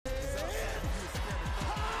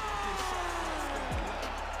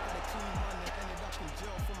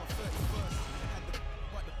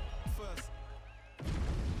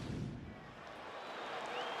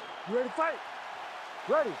You ready to fight?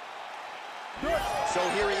 Ready. So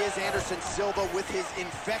here he is, Anderson Silva, with his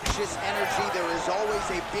infectious energy. There is always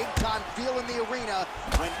a big-time feel in the arena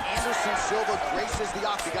when Anderson Silva graces the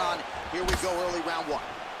octagon. Here we go, early round one.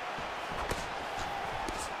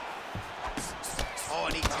 Oh,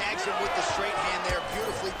 and he tags him with the straight hand there.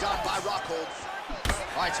 Beautifully done by Rockhold.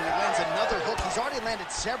 All right, so he lands another hook. He's already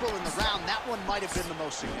landed several in the round. That one might have been the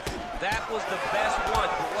most significant. That was the best one.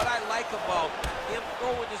 But what I like about him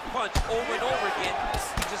throwing this punch over and over again,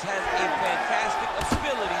 he just has a fantastic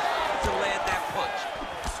ability to land that punch.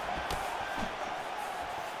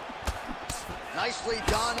 Nicely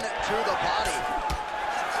done to the body.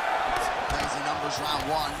 Crazy numbers round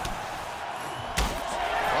one.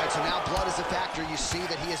 All right, so now blood is a factor. You see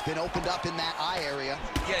that he has been opened up in that eye area.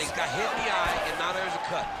 Yeah, he's got hit in the eye, and now there's a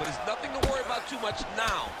cut. But it's nothing to worry about too much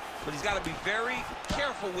now. But he's got to be very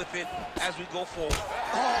careful with it as we go forward.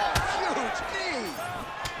 Oh, huge knee!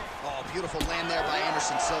 Oh, beautiful land there by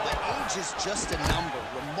Anderson Silva. Age is just a number,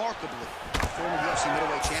 remarkably. Former UFC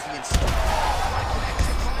middleweight champion. Oh, right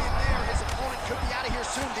connection by him there. His opponent could be out of here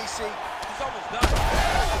soon, DC. He's almost done.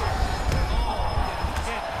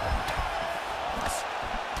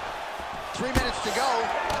 3 minutes to go.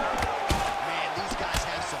 Man, these guys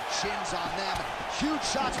have some chins on them. Huge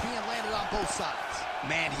shots being landed on both sides.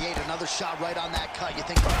 Man, he ate another shot right on that cut. You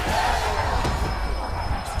think...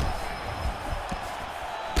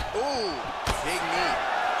 Ooh, big knee.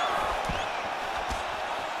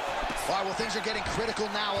 All right, well, things are getting critical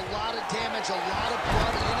now. A lot of damage, a lot of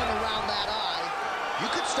blood in and around that eye. You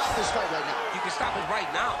could stop this fight right now. You can stop it right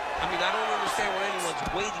now. I mean, I don't understand what anyone's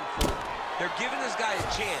waiting for. They're giving this guy a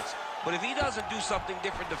chance. But if he doesn't do something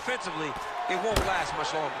different defensively, it won't last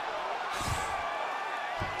much longer.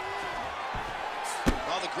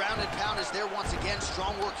 Well, the ground and pound is there once again.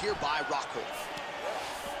 Strong work here by Rockhold.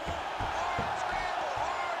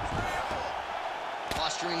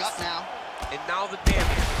 Posturing up now. And now the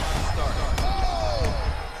damage starts. Oh!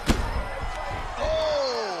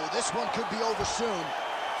 Oh! This one could be over soon.